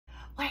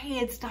Hey,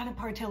 it's Donna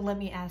Partow. Let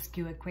me ask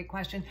you a quick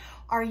question.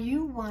 Are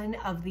you one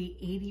of the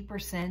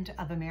 80%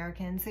 of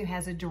Americans who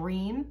has a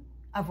dream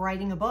of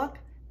writing a book,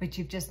 but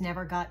you've just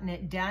never gotten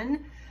it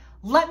done?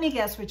 Let me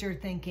guess what you're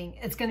thinking.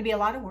 It's going to be a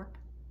lot of work.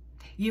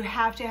 You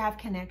have to have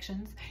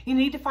connections. You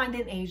need to find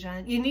an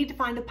agent. You need to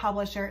find a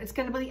publisher. It's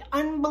going to be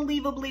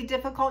unbelievably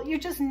difficult. You're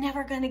just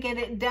never going to get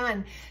it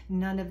done.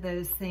 None of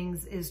those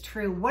things is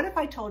true. What if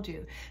I told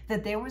you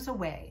that there was a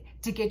way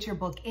to get your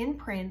book in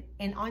print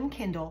and on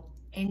Kindle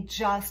in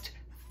just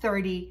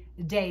 30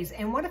 days?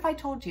 And what if I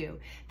told you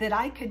that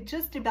I could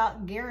just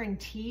about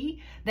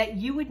guarantee that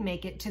you would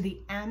make it to the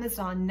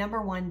Amazon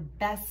 #1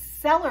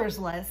 bestsellers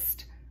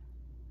list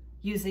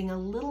using a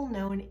little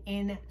known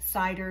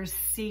insider's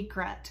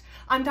secret?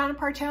 I'm Donna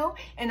Partow,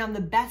 and I'm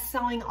the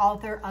best-selling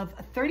author of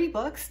 30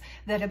 books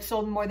that have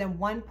sold more than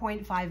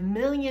 1.5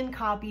 million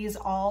copies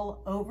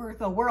all over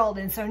the world.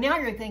 And so now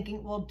you're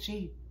thinking, well,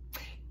 gee,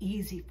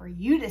 easy for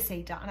you to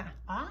say, Donna.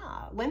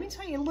 Let me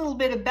tell you a little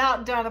bit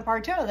about Donna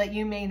Partow that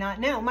you may not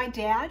know. My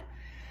dad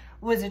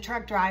was a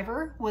truck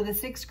driver with a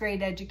 6th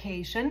grade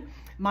education.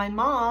 My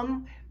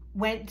mom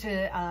went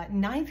to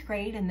 9th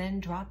grade and then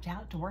dropped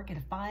out to work at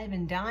a 5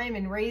 and dime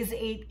and raise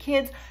 8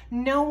 kids.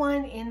 No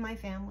one in my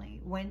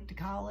family went to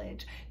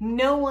college.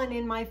 No one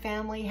in my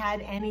family had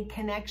any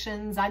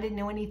connections. I didn't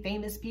know any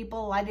famous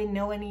people. I didn't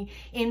know any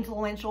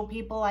influential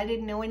people. I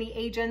didn't know any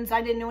agents. I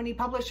didn't know any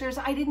publishers.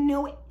 I didn't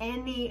know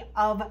any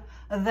of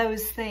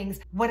those things.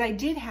 What I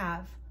did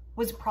have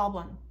was a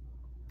problem,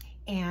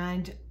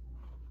 and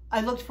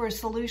I looked for a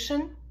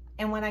solution.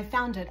 And when I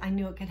found it, I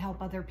knew it could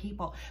help other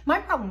people. My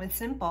problem was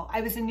simple.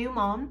 I was a new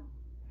mom,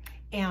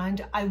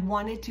 and I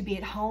wanted to be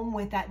at home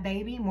with that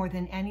baby more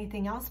than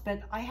anything else,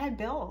 but I had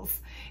bills,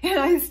 and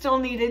I still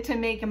needed to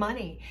make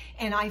money.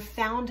 And I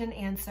found an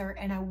answer,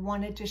 and I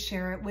wanted to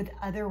share it with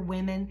other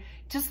women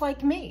just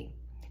like me.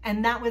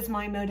 And that was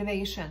my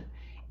motivation.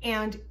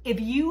 And if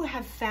you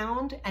have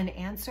found an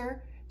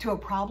answer to a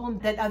problem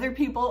that other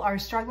people are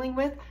struggling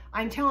with,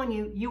 I'm telling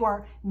you, you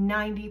are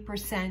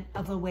 90%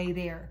 of the way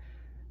there.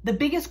 The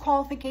biggest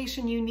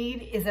qualification you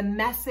need is a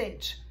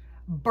message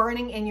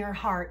burning in your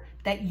heart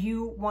that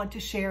you want to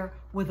share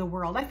with the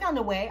world. I found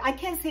a way. I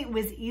can't say it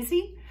was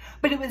easy,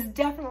 but it was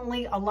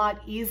definitely a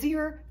lot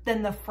easier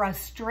than the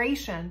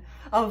frustration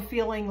of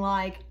feeling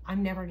like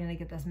I'm never going to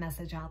get this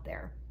message out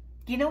there.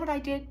 You know what I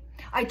did?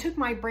 I took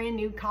my brand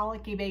new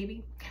colicky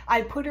baby.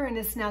 I put her in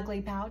a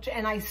snuggly pouch,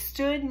 and I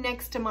stood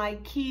next to my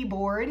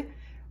keyboard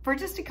for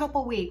just a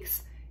couple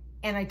weeks.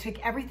 And I took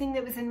everything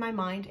that was in my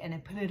mind and I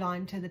put it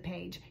onto the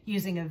page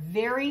using a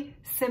very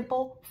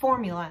simple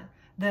formula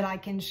that I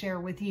can share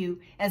with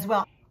you as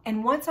well.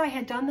 And once I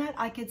had done that,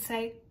 I could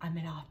say, I'm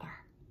an author.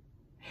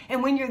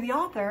 And when you're the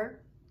author,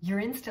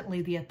 you're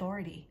instantly the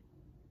authority.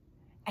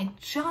 And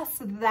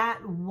just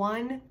that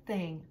one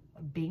thing,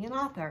 being an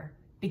author,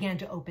 began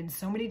to open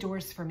so many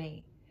doors for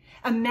me.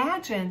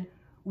 Imagine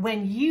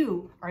when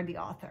you are the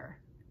author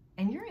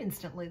and you're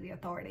instantly the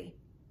authority.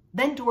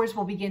 Then doors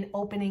will begin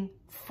opening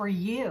for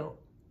you.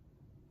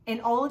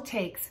 And all it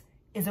takes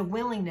is a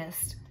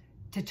willingness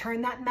to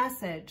turn that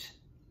message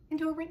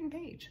into a written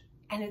page.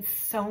 And it's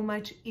so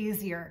much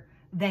easier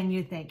than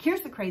you think. Here's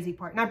the crazy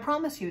part, and I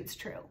promise you it's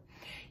true.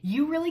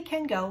 You really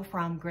can go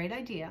from great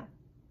idea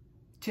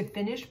to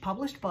finished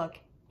published book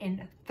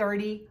in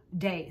 30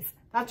 days.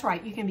 That's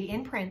right, you can be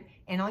in print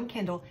and on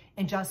Kindle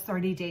in just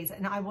 30 days.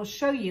 And I will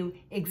show you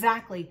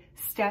exactly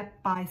step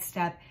by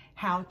step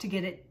how to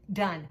get it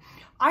done.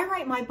 I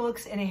write my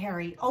books in a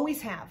hurry,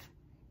 always have.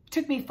 It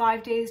took me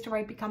 5 days to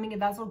write Becoming a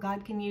Vessel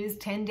God Can Use,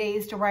 10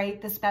 days to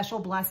write the Special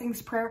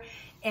Blessings Prayer.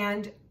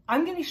 And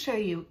I'm going to show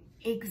you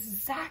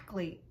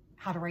exactly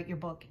how to write your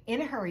book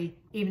in a hurry,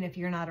 even if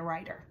you're not a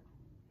writer.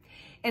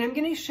 And I'm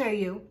going to show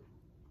you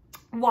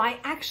why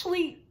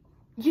actually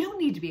you don't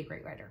need to be a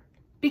great writer,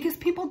 because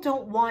people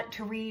don't want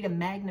to read a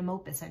magnum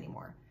opus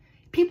anymore.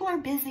 People are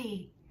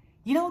busy.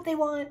 You know what they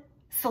want?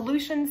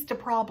 Solutions to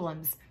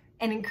problems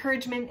and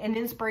encouragement and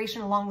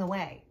inspiration along the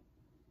way.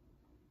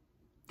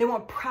 They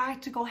want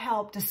practical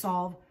help to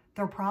solve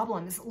their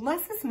problems.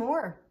 Less is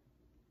more.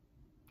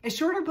 A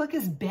shorter book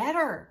is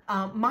better.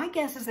 My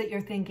guess is that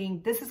you're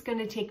thinking, this is going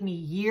to take me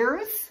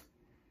years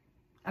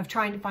of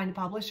trying to find a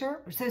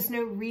publisher. So there's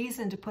no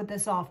reason to put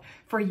this off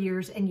for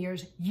years and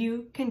years.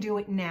 You can do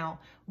it now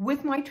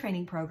with my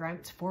training program.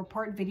 It's a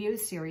 4-part video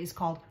series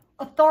called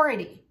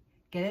Authority.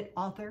 Get it?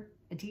 Author.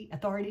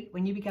 Authority.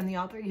 When you become the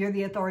author, you're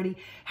the authority.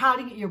 How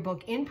to get your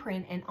book in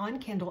print and on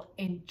Kindle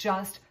in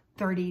just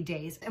 30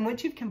 days. And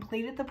once you've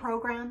completed the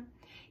program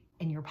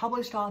and you're a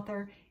published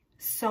author,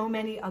 so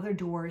many other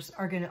doors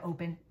are going to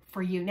open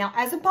for you. Now,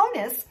 as a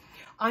bonus,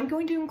 I'm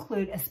going to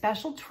include a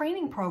special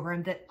training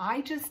program that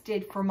I just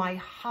did for my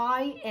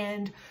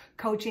high-end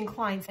coaching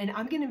clients. And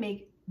I'm going to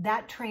make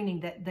that training,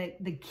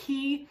 the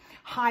key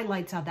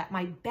highlights of that,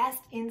 my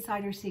best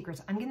insider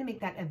secrets, I'm going to make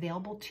that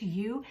available to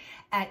you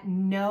at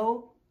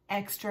no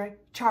extra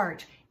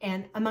charge.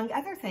 And among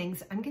other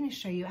things, I'm going to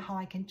show you how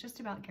I can just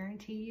about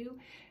guarantee you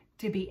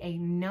to be a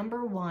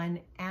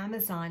 #1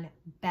 Amazon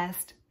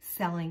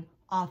best-selling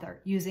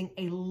author using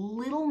a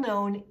little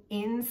known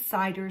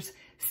insider's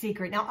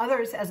secret. Now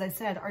others, as I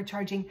said, are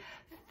charging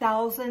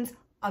thousands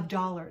of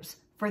dollars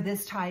for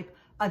this type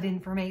of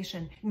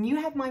information. And you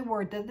have my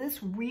word that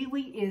this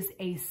really is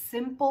a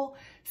simple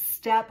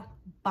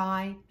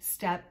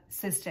step-by-step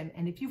system.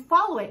 And if you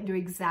follow it and do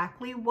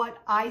exactly what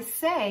I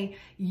say,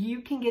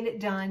 you can get it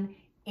done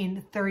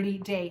in 30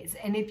 days.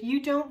 And if you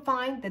don't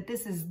find that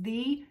this is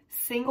the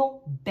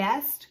single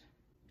best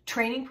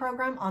training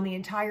program on the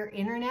entire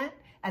internet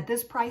at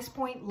this price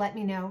point, let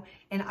me know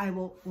and I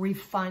will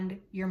refund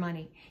your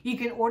money. You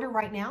can order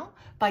right now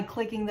by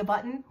clicking the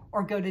button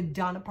or go to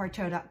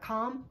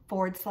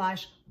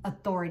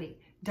donnapartow.com/authority.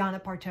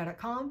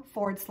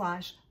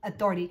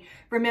 donnapartow.com/authority.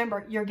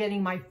 Remember, you're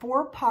getting my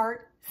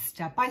 4-part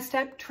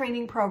step-by-step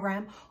training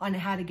program on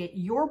how to get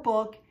your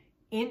book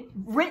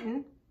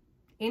written,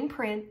 in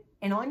print,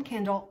 and on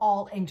Kindle,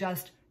 all in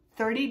just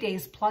 30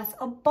 days, plus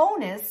a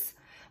bonus,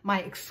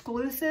 my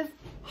exclusive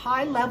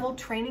high-level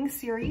training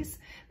series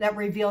that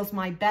reveals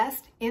my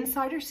best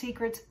insider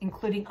secrets,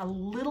 including a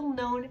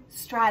little-known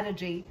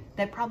strategy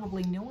that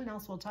probably no one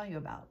else will tell you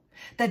about,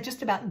 that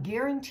just about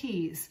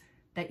guarantees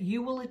that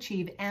you will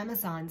achieve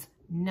Amazon's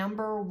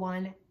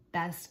 #1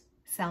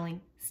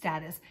 best-selling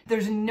status.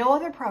 There's no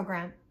other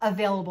program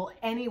available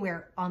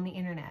anywhere on the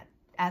internet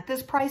at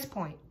this price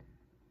point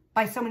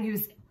by someone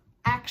who's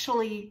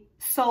actually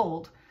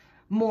sold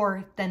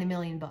more than 1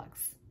 million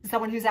books.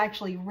 Someone who's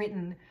actually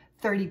written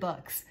 30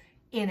 books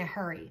in a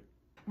hurry.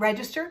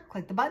 Register,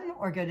 click the button,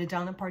 or go to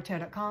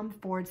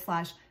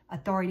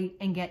donnapartow.com/authority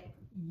and get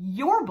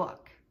your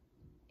book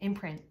in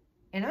print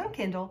and on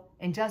Kindle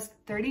in just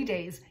 30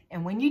 days.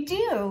 And when you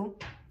do,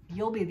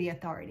 you'll be the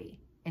authority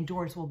and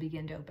doors will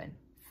begin to open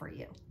for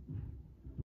you.